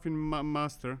my stuff in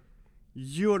master,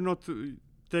 you are not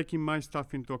taking my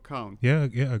stuff into account. Yeah,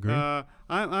 agree.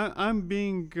 I'm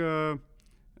being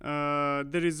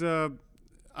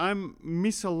I'm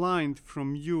misaligned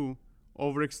from you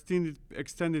over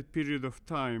extended period of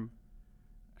time,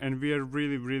 and we are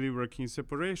really, really working in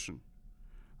separation.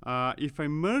 If I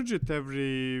merge it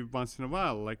every once in a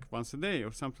while, like once a day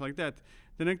or something like that,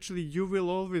 then actually you will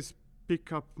always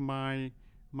pick up my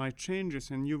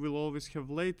changes, and you will always have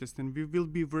latest, and we will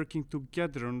be working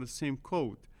together on the same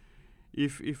code.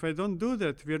 If I don't do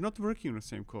that, we are not working on the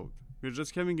same code. We're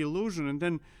just having illusion, and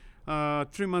then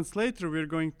 3 months later, we're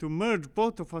going to merge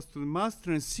both of us to the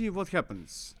master and see what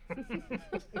happens.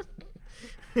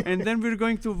 And then we're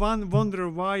going to wonder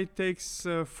why it takes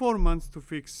 4 months to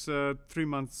fix 3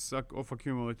 months of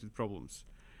accumulated problems,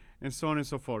 and so on and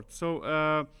so forth.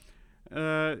 So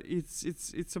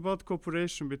it's about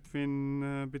cooperation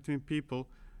between people,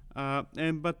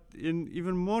 but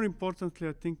even more importantly,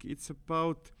 I think it's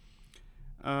about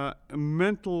a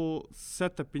mental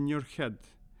setup in your head.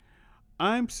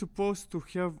 I'm supposed to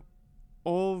have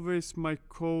always my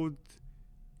code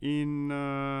in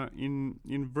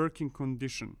working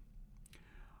condition.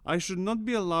 I should not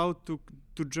be allowed to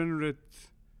generate.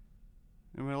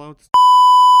 Am I allowed to?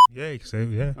 Yeah, you can say it,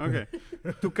 yeah. Okay.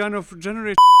 To kind of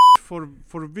generate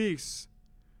for weeks,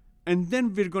 and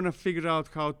then we're gonna figure out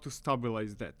how to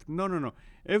stabilize that. No.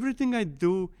 Everything I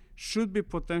do should be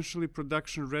potentially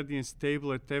production ready and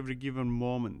stable at every given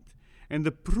moment. And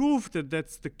the proof that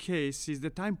that's the case is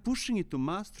that I'm pushing it to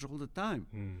master all the time.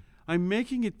 I'm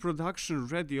making it production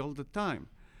ready all the time.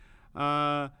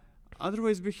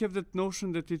 Otherwise, we have that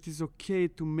notion that it is okay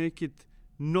to make it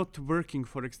not working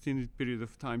for extended period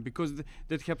of time because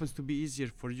that happens to be easier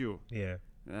for you. Yeah.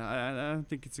 I don't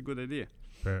think it's a good idea.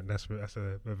 That's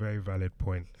a very valid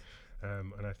point.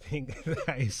 And I think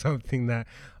that is something that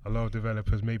a lot of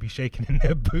developers may be shaking in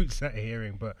their boots at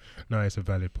hearing, but no, it's a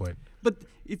valid point. But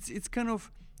it's kind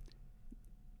of,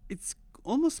 it's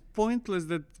almost pointless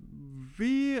that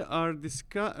we are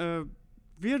discussing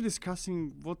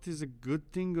what is a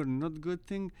good thing or not good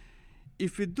thing.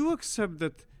 If we do accept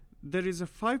that there is a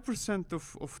 5%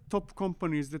 of top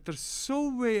companies that are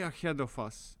so way ahead of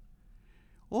us,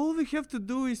 all we have to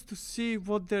do is to see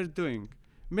what they're doing.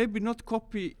 Maybe not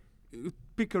copy,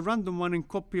 pick a random one and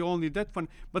copy only that one,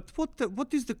 but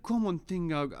what is the common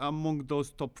thing among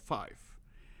those top 5?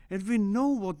 And we know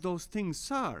what those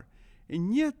things are.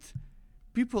 And yet,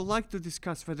 people like to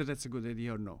discuss whether that's a good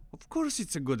idea or no. Of course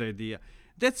it's a good idea.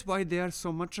 That's why they are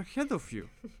so much ahead of you.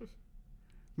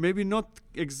 Maybe not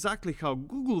exactly how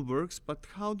Google works, but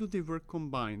how do they work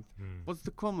combined? What's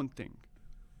the common thing?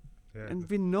 Yeah. And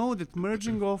we know that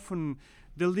merging often,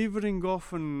 delivering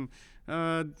often,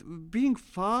 being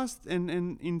fast and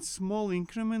in small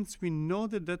increments, we know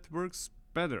that works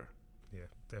better. Yeah,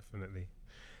 definitely.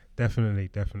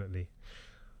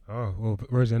 Oh, well,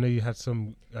 Rosie, I know you had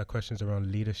some questions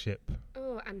around leadership.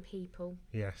 Oh, and people.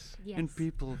 Yes. And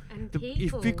people. And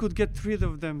If we could get rid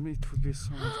of them, it would be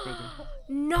so much better.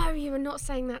 No, you are not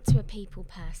saying that to a people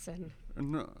person.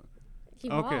 No.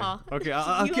 You Okay. are. Okay. You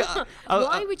are.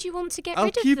 Why would you want to get I'll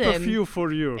rid of keep them? a few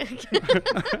for you.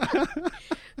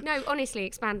 No, honestly,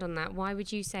 expand on that. Why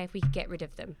would you say if we could get rid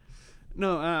of them?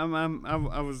 No,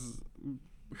 I was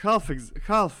half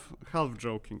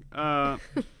joking.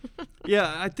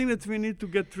 Yeah, I think that we need to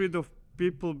get rid of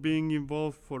people being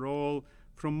involved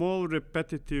from all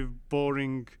repetitive,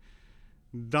 boring,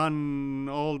 done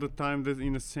all the time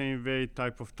in the same way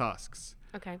type of tasks.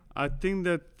 Okay. I think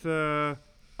that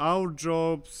our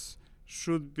jobs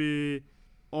should be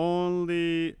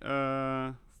only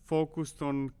focused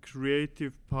on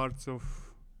creative parts of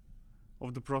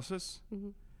the process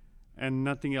and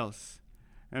nothing else.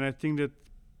 And I think that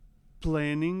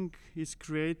planning is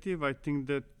creative. I think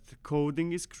that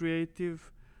coding is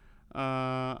creative.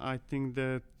 I think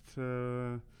that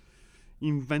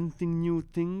inventing new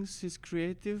things is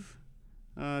creative.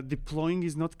 Deploying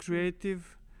is not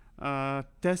creative.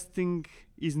 Testing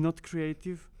is not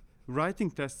creative.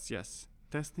 Writing tests, yes.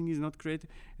 Testing is not creative,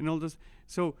 and all those.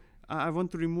 So I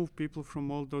want to remove people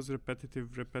from all those repetitive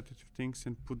things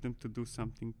and put them to do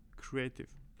something creative.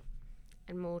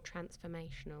 And more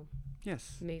transformational.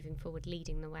 Yes. Moving forward,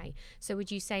 leading the way. So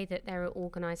would you say that there are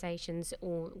organisations,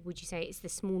 or would you say it's the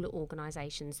smaller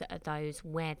organisations that are those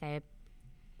where they're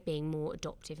being more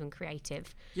adoptive and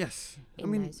creative? Yes. I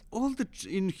in mean, those? all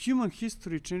in human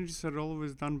history, changes are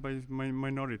always done by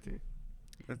minority.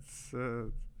 That's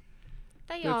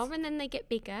They That's- are, and then they get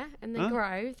bigger and they Huh?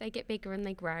 grow. They get bigger and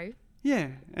they grow.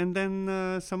 yeah. And then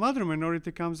some other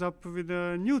minority comes up with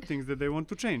new things that they want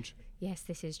to change. Yes,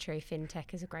 this is true.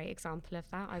 FinTech is a great example of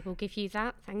that. I will give you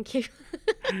that. Thank you.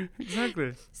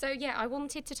 Exactly. So, yeah, I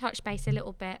wanted to touch base a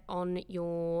little bit on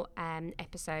your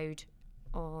episode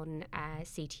on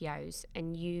CTOs,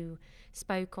 and you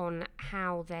spoke on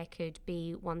how there could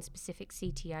be one specific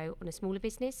CTO on a smaller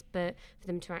business, but for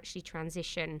them to actually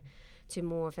transition to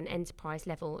more of an enterprise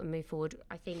level and move forward.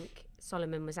 I think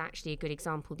Solomon was actually a good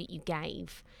example that you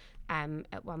gave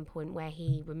at one point where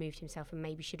he removed himself and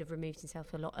maybe should have removed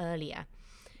himself a lot earlier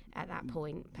at that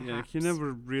point, perhaps. Yeah, he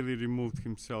never really removed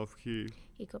himself. He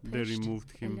got They pushed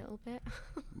removed a him. little bit.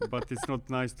 But it's not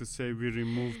nice to say we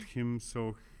removed him,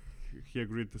 so he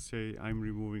agreed to say I'm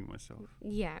removing myself.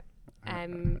 Yeah,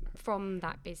 from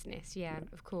that business, yeah,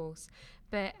 of course.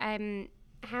 But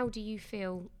how do you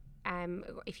feel,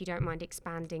 if you don't mind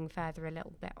expanding further a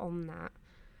little bit on that?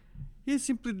 Yeah,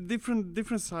 simply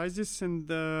different sizes and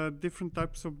different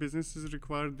types of businesses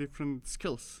require different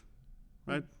skills,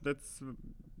 right? That's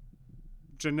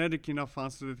generic enough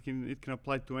answer that it can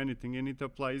apply to anything, and it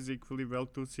applies equally well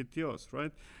to CTOs,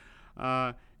 right?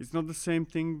 It's not the same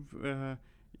thing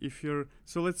if you're.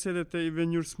 So let's say that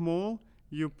when you're small,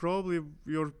 your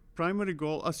primary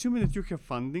goal, assuming that you have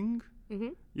funding,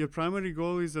 your primary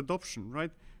goal is adoption,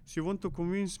 right? So you want to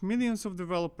convince millions of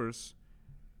developers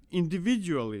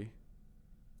individually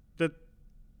that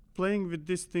playing with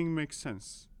this thing makes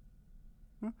sense.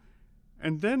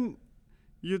 And then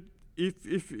if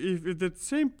that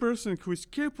same person who is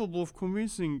capable of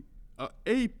convincing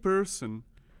a person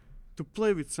to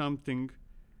play with something,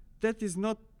 that is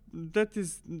not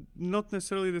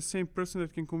necessarily the same person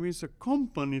that can convince a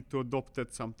company to adopt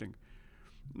that something.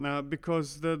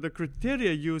 Because the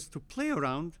criteria used to play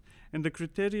around and the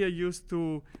criteria used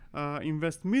to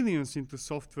invest millions into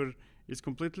software is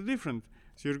completely different.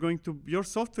 So your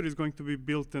software is going to be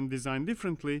built and designed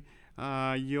differently.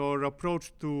 Your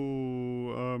approach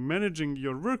to managing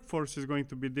your workforce is going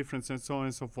to be different, and so on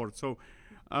and so forth. So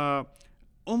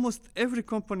almost every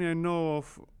company I know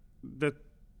of that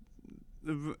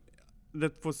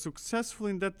was successful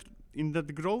in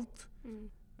that growth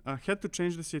had to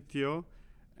change the CTO,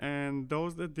 and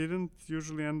those that didn't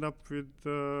usually end up with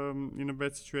in a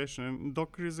bad situation. And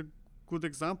Docker is a good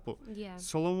example. Yeah.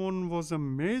 Solomon was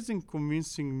amazing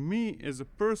convincing me as a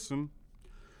person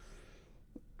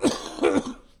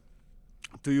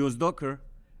to use Docker,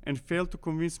 and failed to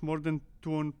convince more than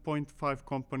 2.5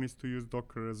 companies to use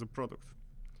Docker as a product.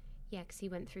 Yeah, because he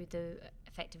went through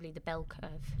effectively the bell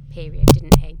curve period,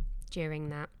 didn't he, during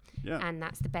that? Yeah. And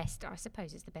that's the best, I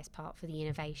suppose it's the best part for the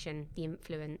innovation, the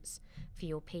influence for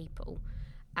your people.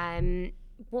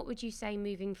 What would you say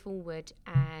moving forward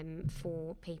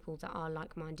for people that are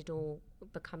like-minded or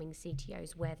becoming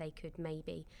CTOs, where they could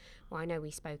maybe, well, I know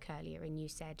we spoke earlier and you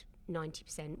said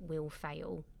 90% will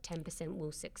fail, 10%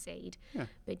 will succeed. Yeah.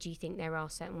 But do you think there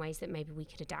are certain ways that maybe we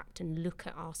could adapt and look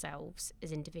at ourselves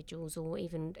as individuals or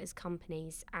even as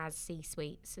companies, as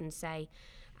C-suites, and say,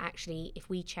 actually, if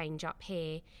we change up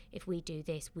here, if we do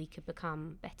this, we could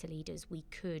become better leaders, we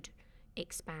could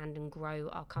expand and grow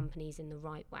our companies in the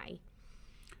right way?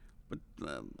 But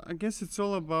I guess it's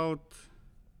all about,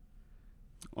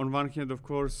 on one hand, of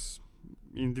course,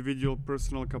 individual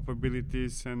personal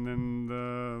capabilities and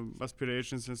then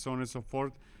aspirations and so on and so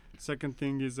forth. Second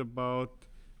thing is about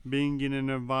being in an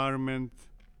environment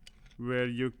where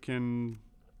you can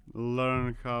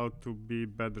learn how to be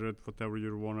better at whatever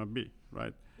you want to be,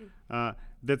 right?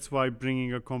 That's why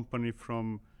bringing a company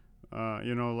from,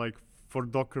 like for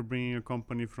Docker, bringing a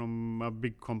company from a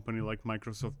big company like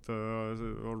Microsoft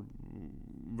or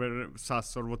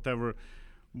SAS or whatever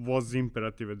was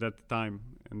imperative at that time,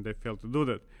 and they failed to do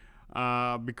that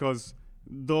because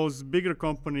those bigger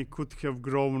companies could have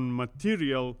grown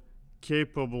material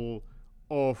capable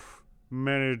of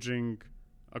managing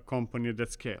a company at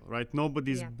that scale, right?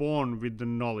 Nobody is born with the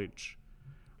knowledge.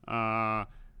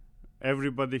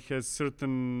 Everybody has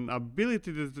certain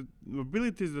abilities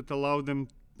that allow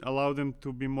them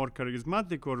to be more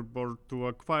charismatic or to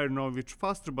acquire knowledge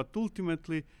faster, but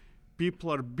ultimately people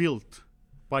are built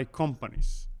by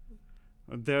companies.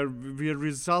 We're a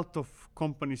result of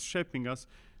companies shaping us.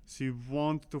 So you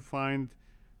want to find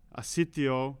a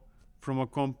CTO from a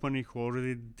company who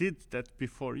already did that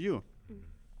before you.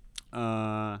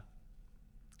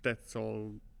 That's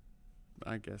all,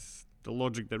 I guess, the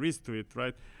logic there is to it,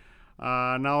 right?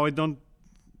 Now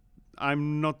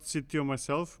I'm not CTO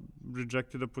myself,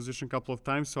 rejected the position a couple of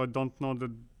times, so I don't know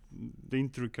the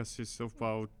intricacies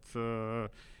about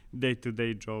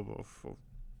day-to-day job of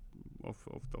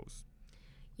those.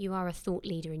 You are a thought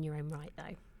leader in your own right,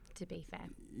 though, to be fair.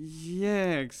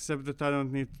 Yeah, except that I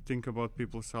don't need to think about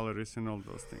people's salaries and all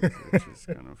those things, which is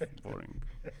kind of boring.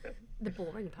 The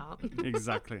boring part.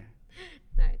 Exactly.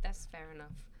 No, that's fair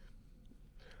enough.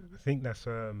 I think that's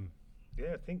I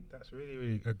think that's really,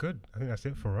 really good. I think that's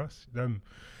it for us. Do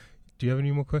you have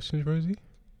any more questions, Rosie?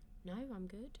 No, I'm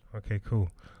good. Okay, cool.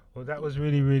 Well, that was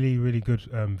really, really, really good,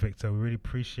 Victor. We really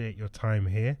appreciate your time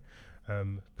here.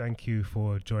 Thank you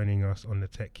for joining us on the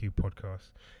TechCube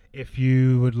podcast. If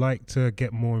you would like to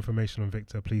get more information on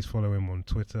Victor, please follow him on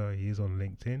Twitter. He is on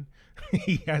LinkedIn.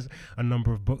 He has a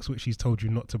number of books which he's told you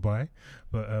not to buy,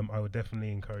 but I would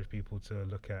definitely encourage people to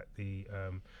look at the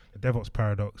DevOps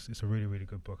Paradox. It's a really, really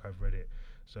good book. I've read it.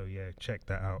 So yeah, check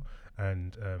that out.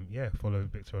 And follow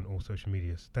Victor on all social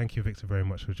medias. Thank you, Victor, very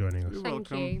much for joining us. You're Thank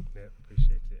welcome. you. Yeah,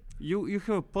 appreciate it. You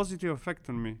have a positive effect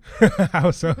on me. How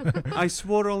so? I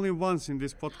swore only once in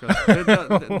this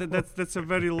podcast. That's a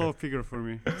very low figure for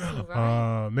me. All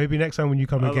right. Maybe next time when you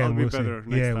come I'll again, be we'll better see.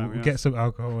 next Yeah, time, we'll yes. get some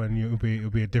alcohol, and it'll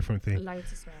be a different thing.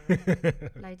 Loads of swearing.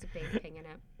 Loads of beeping in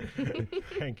it.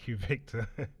 Thank you, Victor.